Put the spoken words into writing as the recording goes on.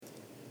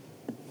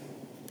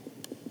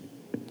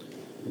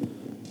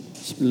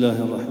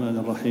الله الرحمن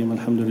الرحيم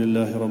الحمد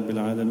لله رب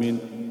العالمين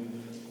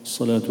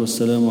الصلاة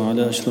والسلام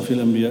على أشرف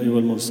الأنبياء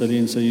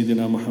والمرسلين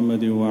سيدنا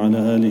محمد وعلى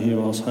آله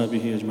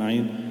وأصحابه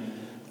أجمعين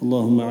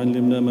اللهم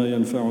علمنا ما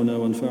ينفعنا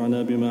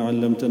وانفعنا بما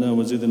علمتنا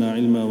وزدنا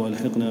علما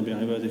وألحقنا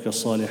بعبادك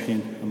الصالحين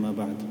أما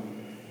بعد.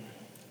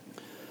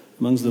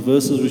 Amongst the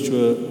verses which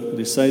were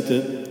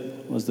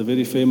recited was the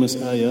very famous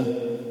ayah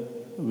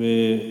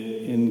where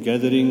in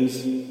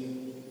gatherings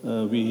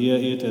we hear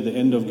it, at the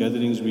end of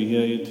gatherings we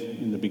hear it,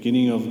 in the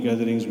beginning of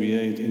gatherings we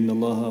hear it, إِنَّ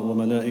اللَّهَ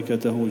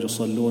وَمَلَائِكَتَهُ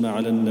يُصَلُّونَ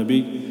عَلَى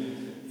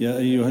النَّبِيِّ يَا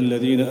أَيُّهَا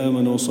الَّذِينَ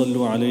آمَنُوا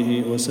صَلُّوا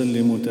عَلَيْهِ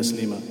وَسَلِّمُوا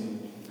تَسْلِيمًا.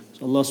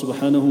 So Allah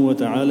subhanahu wa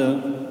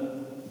ta'ala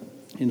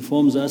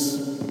informs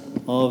us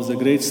of the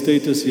great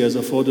status He has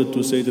afforded to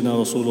Sayyidina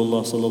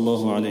Rasulullah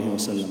sallallahu alayhi wa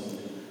sallam.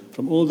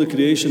 From all the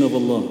creation of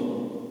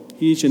Allah,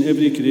 each and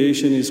every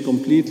creation is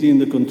completely in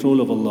the control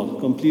of Allah,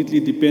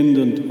 completely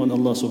dependent on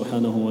Allah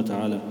subhanahu wa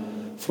ta'ala.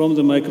 From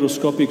the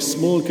microscopic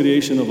small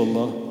creation of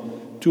Allah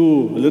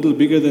to a little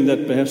bigger than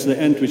that, perhaps the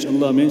ant which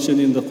Allah mentioned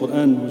in the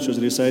Quran, which was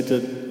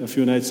recited a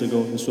few nights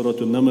ago in Surah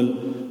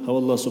An-Naml, how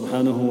Allah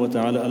subhanahu wa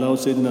ta'ala allowed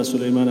Sayyidina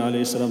Sulaiman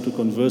alayhi salam to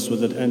converse with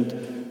that ant.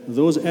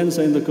 Those ants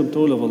are in the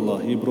control of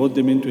Allah. He brought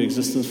them into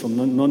existence from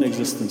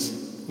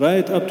non-existence.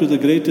 Right up to the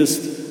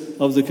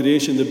greatest of the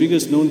creation, the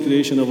biggest known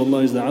creation of Allah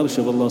is the arsh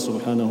of Allah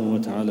subhanahu wa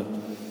ta'ala.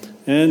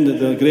 And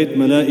the great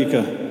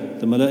malaika,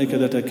 the malaika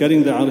that are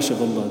carrying the arsh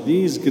of Allah.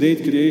 These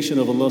great creation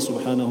of Allah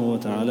subhanahu wa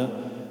ta'ala,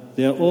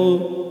 they are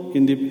all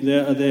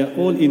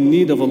in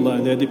need of Allah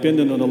and they are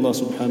dependent on Allah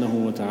subhanahu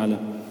wa ta'ala.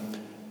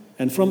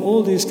 And from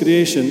all these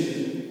creation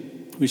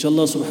which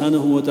Allah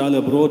subhanahu wa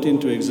ta'ala brought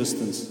into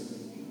existence,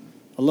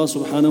 Allah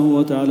subhanahu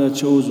wa ta'ala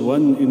chose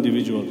one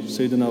individual,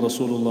 Sayyidina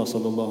Rasulullah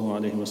sallallahu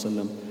alayhi wa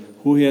sallam,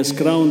 who He has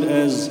crowned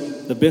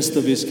as the best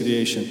of His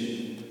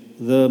creation,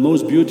 the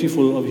most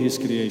beautiful of His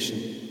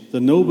creation, the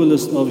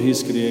noblest of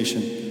His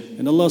creation.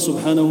 And Allah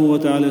subhanahu wa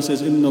ta'ala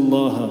says, Inna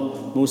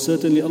Allah, most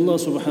certainly Allah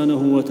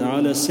subhanahu wa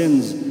ta'ala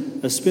sends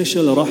a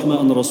special rahmah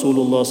on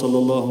Rasulullah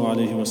sallallahu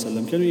alayhi wa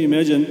sallam. Can we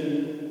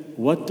imagine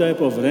what type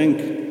of rank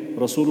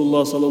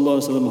Rasulullah sallallahu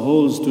alayhi wa sallam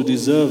holds to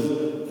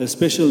deserve a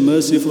special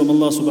mercy from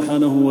Allah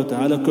subhanahu wa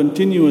ta'ala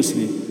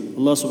continuously?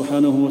 Allah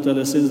subhanahu wa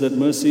ta'ala sends that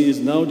mercy is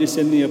now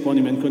descending upon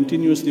him and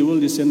continuously will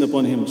descend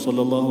upon him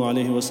sallallahu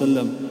alayhi wa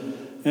sallam.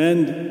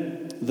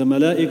 And the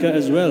malaika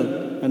as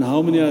well. And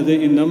how many are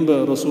they in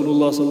number?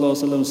 Rasulullah sallallahu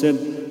alayhi wa sallam said,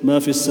 ما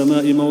في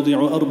السماء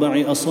موضع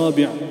أربع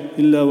أصابع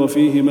إلا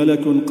وفيه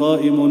ملك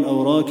قائم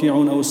أو راكع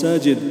أو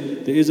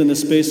ساجد. There isn't a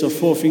space of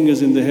 4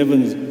 fingers in the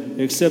heavens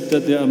except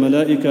that there are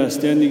malaika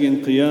standing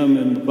in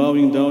qiyam and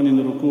bowing down in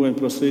ruku and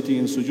prostrating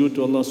in sujood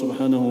to Allah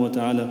subhanahu wa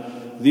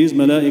ta'ala. These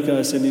malaika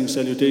are sending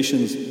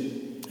salutations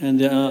and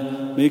they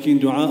are making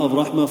dua of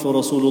rahmah for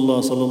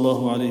Rasulullah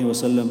sallallahu alayhi wa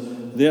sallam.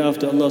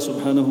 Thereafter Allah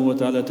subhanahu wa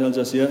ta'ala tells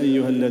us, Ya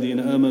ayyuhal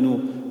ladhina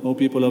amanu, O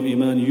people of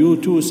Iman,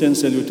 you too send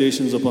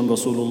salutations upon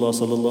Rasulullah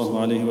sallallahu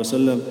alayhi wa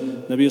sallam.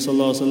 Nabi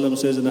sallallahu alayhi wa sallam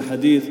says in a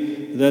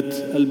hadith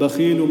that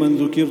Al-Bakhilu man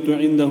dhukirtu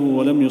indahu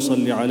wa lam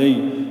yusalli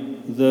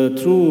alayhi.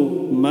 The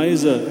true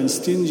miser and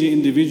stingy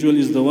individual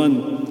is the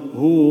one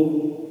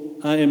who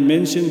I am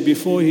mentioned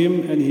before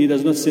him and he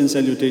does not send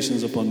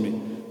salutations upon me.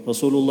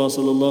 Rasulullah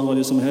sallallahu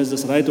alayhi wa sallam has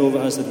this right over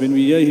us that when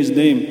we hear his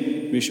name,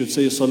 we should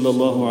say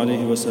sallallahu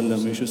alayhi wa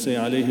sallam, we should say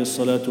alayhi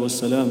salatu was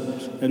salam.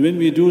 And when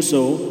we do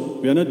so,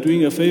 we are not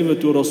doing a favor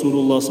to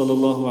Rasulullah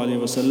sallallahu alayhi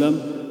wa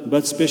sallam,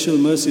 but special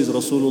mercies.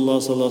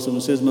 Rasulullah sallallahu alayhi wa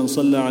sallam says, Man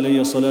salla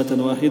alayya salatan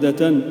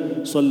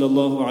wahidatan,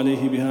 sallallahu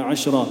alayhi biha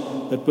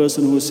ashra. That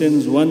person who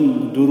sends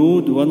one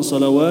durood, one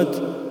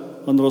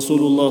salawat on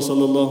Rasulullah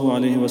sallallahu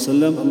alayhi wa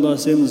sallam, Allah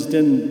sends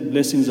 10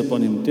 blessings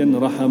upon him, 10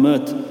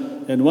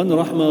 rahamat. And one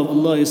rahmah of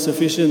Allah is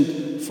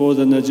sufficient for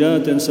the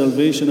najat and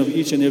salvation of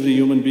each and every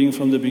human being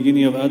from the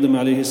beginning of Adam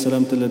alayhi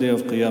salam till the day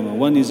of Qiyamah.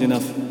 One is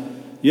enough.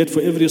 Yet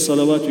for every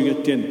salawat you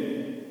get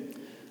 10.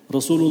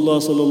 Rasulullah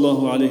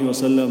sallallahu alayhi wa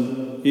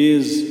sallam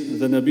is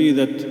the Nabi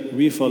that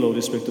we follow,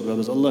 respected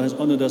brothers. Allah has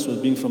honored us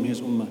with being from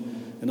His ummah.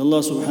 And Allah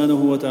subhanahu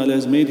wa ta'ala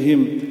has made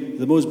him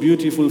the most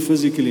beautiful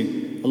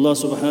physically. Allah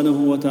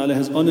subhanahu wa ta'ala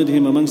has honored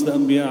him amongst the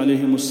Anbiya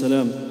alayhimus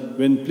salam.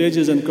 When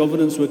pledges and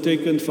covenants were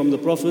taken from the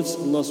prophets,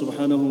 Allah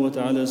subhanahu wa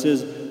ta'ala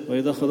says,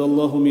 وَإِذْ أَخَذَ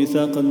اللَّهُ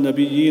مِيثَاقَ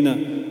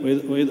النَّبِيِّينَ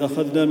وَإِذْ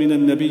أَخَذْنَا مِنَ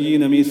النَّبِيِّينَ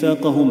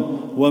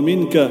مِيثَاقَهُمْ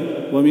وَمِنْكَ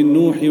وَمِنْ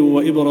نُوحٍ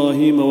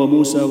وَإِبْرَاهِيمَ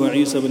وَمُوسَى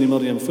وَعِيسَى بْنِ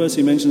مَرْيَمَ. First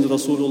he mentions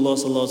Rasulullah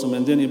sallallahu alayhi wa sallam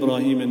and then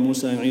Ibrahim and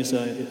Musa and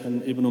Isa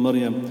and Ibn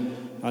Maryam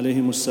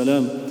alayhimus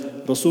salam.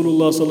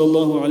 Rasulullah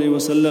sallallahu alayhi wa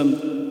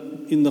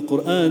sallam in the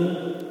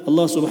Quran,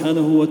 Allah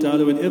subhanahu wa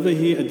ta'ala, whenever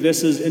He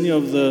addresses any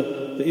of the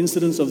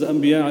incidents of the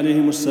Anbiya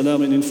alayhimus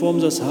salam and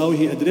informs us how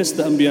He addressed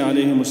the Anbiya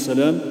alayhimus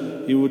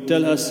salam, He would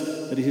tell us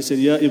that He said,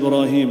 Ya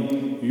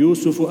Ibrahim,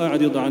 Yusufu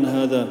a'rid an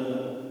hadha.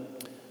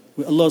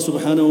 Allah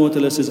subhanahu wa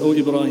ta'ala says, O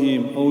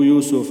Ibrahim, O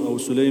Yusuf, O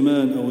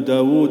Sulaiman, O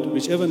Dawood,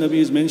 whichever Nabi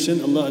is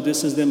mentioned, Allah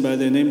addresses them by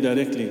their name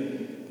directly.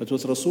 But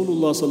with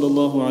Rasulullah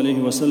sallallahu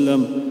alayhi wa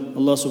sallam,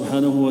 Allah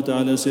subhanahu wa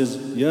ta'ala says,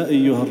 Ya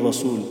ayyuhal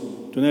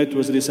Rasul. Tonight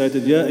was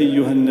recited, Ya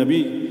ayyuhan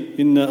Nabi.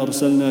 إِنَّا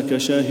أَرْسَلْنَاكَ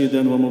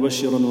شَاهِدًا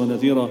وَمُبَشِّرًا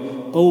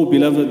وَنَذِيرًا. O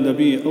beloved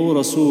Nabi, O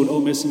Rasul, O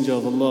Messenger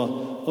of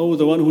Allah, O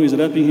the one who is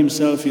wrapping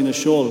himself in a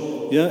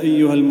shawl, Ya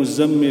ayyuhal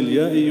muzammil,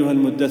 Ya ayyuhal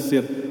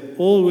muddathir.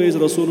 Always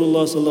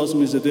Rasulullah sallallahu alaihi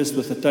wasallam is addressed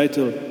with the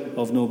title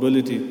of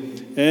nobility.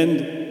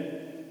 And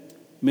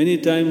many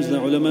times the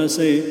ulama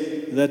say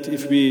that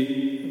if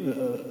we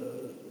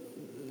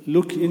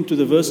look into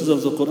the verses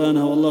of the Quran,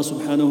 how Allah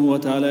subhanahu wa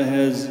ta'ala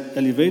has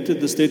elevated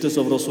the status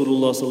of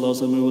Rasulullah sallallahu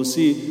alaihi wasallam, we will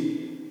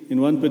see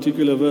in one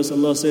particular verse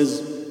Allah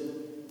says,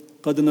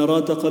 قَدْ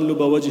نَرَى تَقَلُّبَ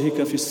وَجْهِكَ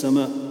فِي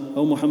السَّمَاءِ.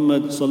 O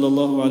Muhammad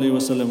sallallahu alaihi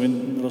wasallam,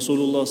 when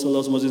Rasulullah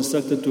sallallahu alaihi wasallam was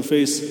instructed to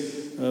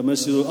face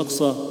Masjid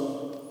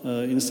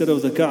al-Aqsa instead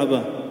of the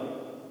Kaaba,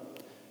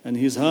 and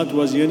his heart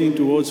was yearning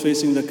towards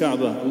facing the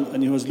Kaaba,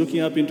 and he was looking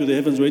up into the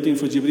heavens waiting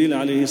for Jibreel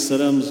alayhi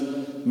salam's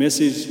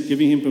message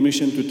giving him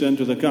permission to turn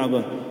to the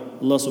Kaaba.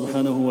 Allah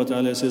subhanahu wa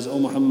ta'ala says, O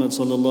Muhammad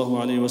sallallahu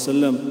alayhi wa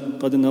sallam,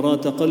 قَدْ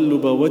نَرَى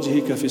تَقَلُّبَ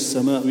وَجْهِكَ فِي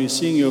السَّمَاءِ. We are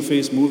seeing your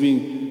face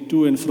moving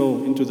to and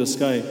fro into the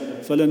sky.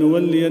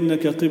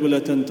 فَلَنُوَلِّيَنَّكَ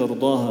قِبْلَةً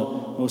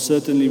تَرْضَاهَا. Most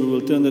certainly we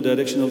will turn the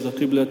direction of the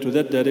Qibla to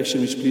that direction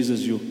which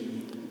pleases you.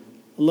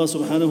 Allah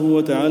subhanahu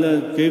wa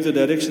ta'ala gave the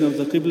direction of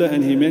the Qibla,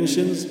 and He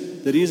mentions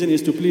the reason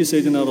is to please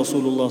Sayyidina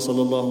Rasulullah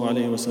sallallahu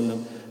alayhi wa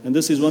sallam. And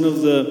this is one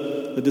of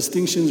the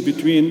distinctions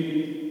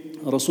between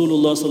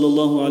Rasulullah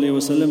sallallahu alayhi wa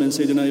sallam and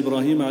Sayyidina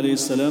Ibrahim alayhi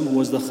salam, who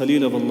was the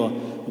Khalil of Allah.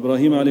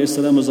 Ibrahim alayhi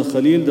salam was the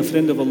Khalil, the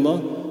friend of Allah,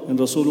 and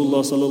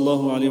Rasulullah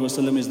sallallahu alayhi wa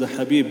sallam is the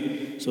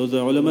Habib. So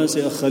the ulama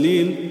say a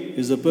Khalil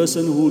is a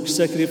person who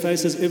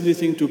sacrifices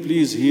everything to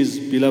please his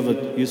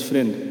beloved, his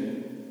friend.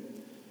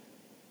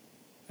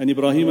 And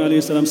Ibrahim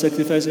alayhi salam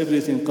sacrificed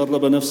everything. قَرَّبَ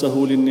نَفْسَهُ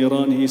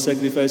لِلنِّيرَانِ. He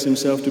sacrificed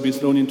himself to be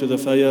thrown into the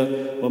fire.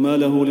 وَمَا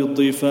لَهُ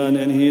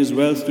لِلضِّيفَانِ. And his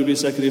wealth to be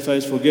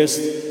sacrificed for guests.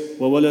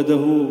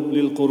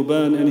 وَوَلَدَهُ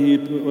لِلْقُرْبَانِ. And he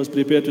was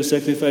prepared to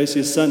sacrifice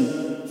his son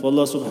for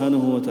Allah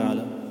subhanahu wa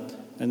ta'ala.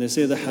 And they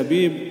say the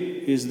Habib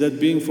is that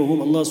being for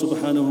whom Allah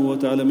subhanahu wa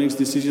ta'ala makes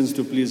decisions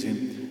to please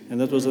him.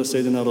 And that was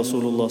Sayyidina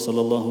Rasulullah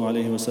sallallahu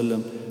alayhi wa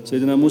sallam.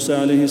 Sayyidina Musa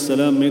alayhi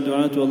salam made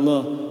dua to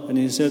Allah, and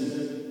he said,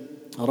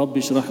 رَبِّ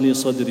اشْرَحْ لِي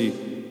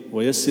صَدْرِي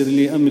وَيَسِّرْ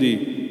لِي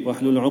أَمْرِي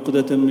وَاحْلُلْ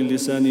عُقْدَةً مِّن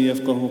لِسَانِي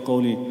يَفْقَهُ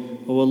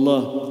قَوْلِي. O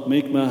Allah,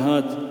 make my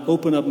heart,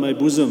 open up my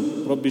bosom.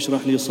 رَبِّ اشْرَحْ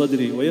لِي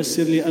صَدْرِي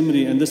وَيَسِّرْ لِي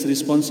أَمْرِي. And this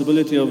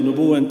responsibility of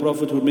nubuwwah and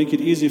prophethood, make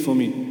it easy for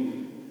me.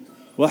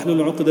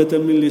 وَاحْلُلْ عُقْدَةً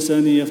مِّن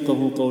لِسَانِي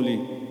يَفْقَهُ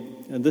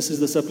قَوْلِي. And this is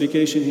the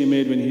supplication he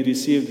made when he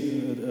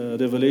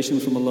received revelation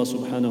from Allah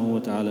subhanahu wa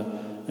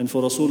ta'ala. And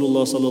for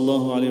Rasulullah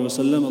sallallahu alayhi wa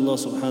sallam, Allah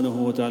subhanahu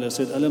wa ta'ala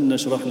said, أَلَمْ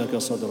نَشْرَحْ لَكَ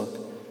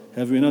صَدْرَكَ.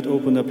 Have we not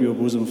opened up your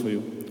bosom for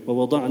you?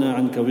 وَوَضَعْنَا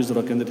عَنْكَ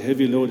وِزْرَكَ. And that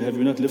heavy load, have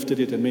we not lifted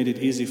it and made it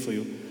easy for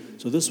you?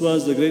 So this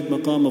was the great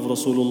maqam of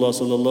Rasulullah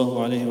sallallahu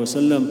alayhi wa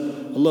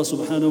sallam. Allah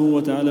subhanahu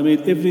wa ta'ala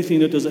made everything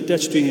that was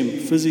attached to him,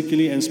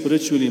 physically and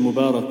spiritually,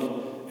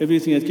 mubarak.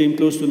 Everything that came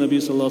close to Nabi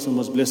sallallahu alayhi wa sallam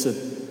was blessed.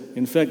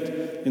 In fact,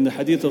 in the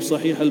hadith of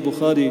Sahih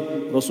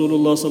al-Bukhari,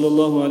 Rasulullah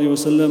sallallahu alayhi wa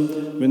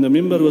sallam, when the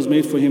mimbar was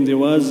made for him, there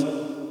was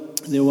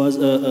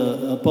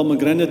a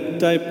pomegranate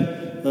type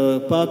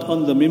part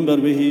on the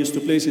mimbar where he used to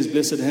place his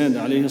blessed hand,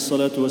 alayhi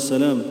salatu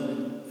wassalam.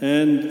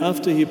 And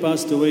after he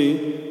passed away,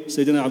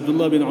 Sayyidina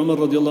Abdullah bin Umar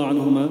radiallahu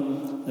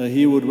anhuma,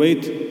 he would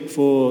wait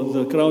for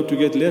the crowd to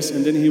get less,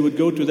 and then he would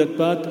go to that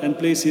part and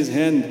place his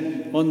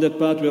hand on that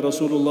part where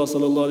Rasulullah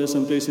sallallahu alayhi wa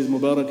sallam placed his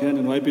mubarak hand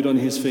and wipe it on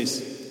his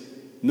face,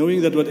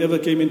 knowing that whatever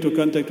came into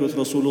contact with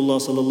Rasulullah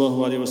sallallahu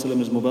alayhi wa sallam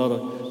is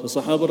mubarak.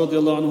 The Sahaba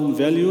radiallahu anhum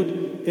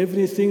valued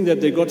everything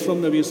that they got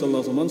from Nabi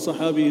sallallahu alayhi wa sallam. One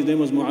Sahabi, his name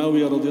was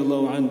Muawiyah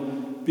radiallahu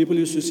anhu. People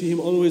used to see him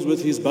always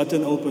with his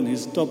button open,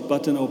 his top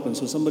button open.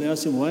 So somebody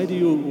asked him, why do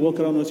you walk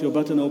around with your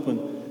button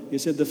open? He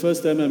said, the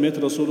first time I met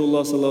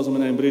Rasulullah sallallahu alayhi wa sallam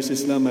and I embraced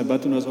Islam, my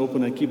button was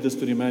open. I keep this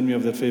to remind me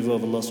of the favor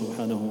of Allah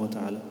subhanahu wa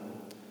ta'ala.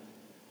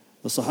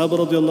 The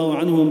Sahaba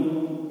radiallahu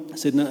anhum,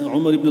 Sayyidina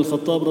Umar ibn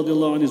al-Khattab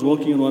radiallahu anhu is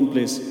walking in one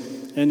place,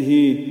 and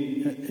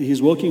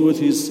he's walking with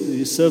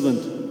his servant,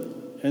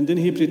 and then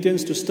he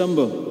pretends to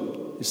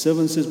stumble. His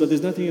servant says, but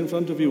there's nothing in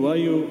front of you.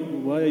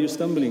 Why are you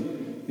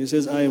stumbling? He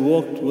says, I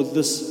walked with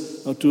this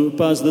to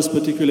pass this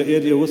particular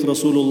area with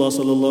Rasulullah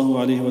sallallahu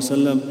alayhi wa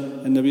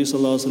sallam, and Nabi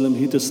sallallahu alayhi wa sallam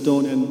hit a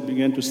stone and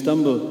began to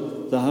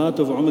stumble. The heart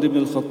of Umar ibn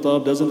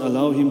al-Khattab doesn't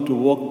allow him to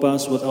walk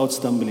past without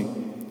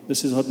stumbling.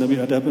 This is what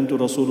had happened to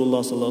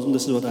Rasulullah sallallahu alayhi wa sallam.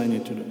 This is what I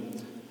need to do.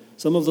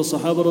 Some of the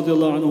Sahaba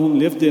radiallahu anhum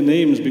left their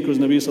names because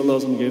Nabi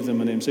sallallahu alayhi wa sallam gave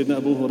them a name. Sayyidina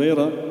Abu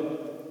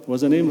Huraira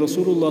was a name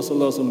Rasulullah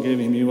sallallahu alayhi wa sallam gave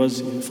him. He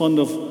was fond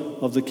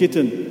of the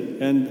kitten,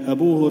 and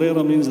Abu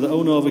Huraira means the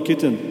owner of a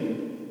kitten.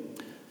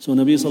 So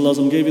Nabi sallallahu alayhi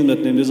wa sallam gave him that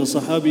name. There's a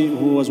Sahabi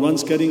who was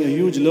once carrying a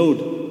huge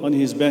load on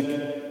his back,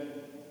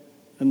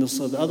 and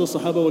the other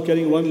Sahaba were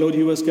carrying one load,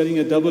 he was carrying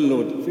a double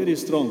load, very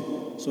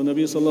strong. So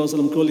Nabi sallallahu alayhi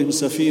wa sallam called him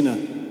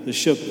Safina, the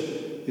ship.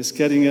 He's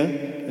carrying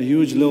a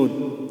huge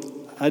load.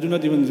 I do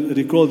not even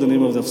recall the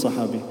name of that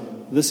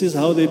Sahabi. This is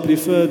how they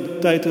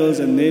preferred titles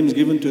and names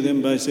given to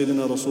them by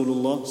Sayyidina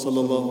Rasulullah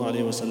sallallahu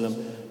alayhi wa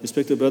sallam.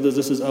 Respected brothers,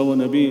 this is our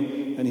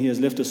Nabi, and he has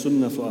left a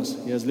sunnah for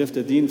us. He has left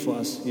a deen for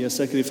us. He has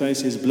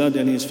sacrificed his blood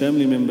and his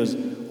family members,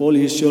 all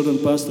his children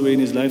passed away in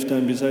his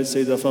lifetime besides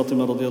Sayyidah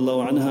Fatima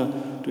radiallahu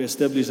anha to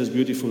establish this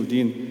beautiful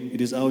deen. It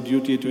is our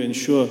duty to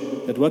ensure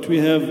that what we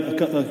have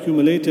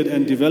accumulated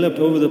and developed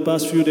over the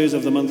past few days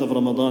of the month of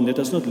Ramadan, let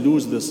us not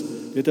lose this.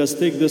 Let us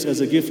take this as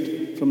a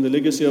gift from the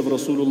legacy of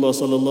Rasulullah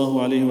sallallahu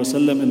alayhi wa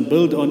sallam and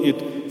build on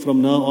it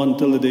from now on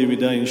till the day we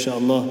die,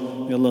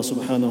 inshaAllah. May Allah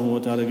subhanahu wa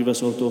ta'ala give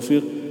us all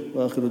tawfiq.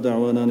 Wa akhiru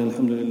da'wana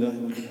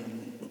alhamdulillah.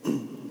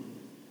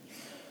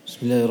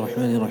 Bismillahir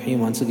Rahmanir Rahim.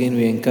 Once again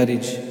we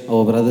encourage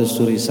our brothers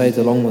to recite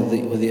along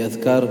with the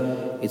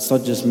adhkar. It's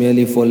not just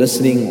merely for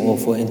listening or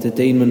for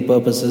entertainment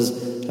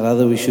purposes.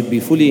 Rather we should be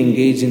fully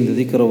engaged in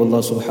the dhikr of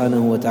Allah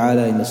subhanahu wa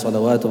ta'ala, in the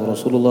salawat of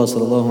Rasulullah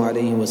sallallahu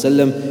alayhi wa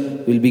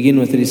sallam. We'll begin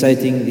with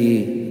reciting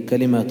the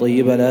kalima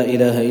tayyiba la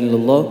ilaha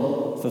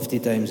illallah 50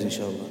 times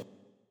inshallah.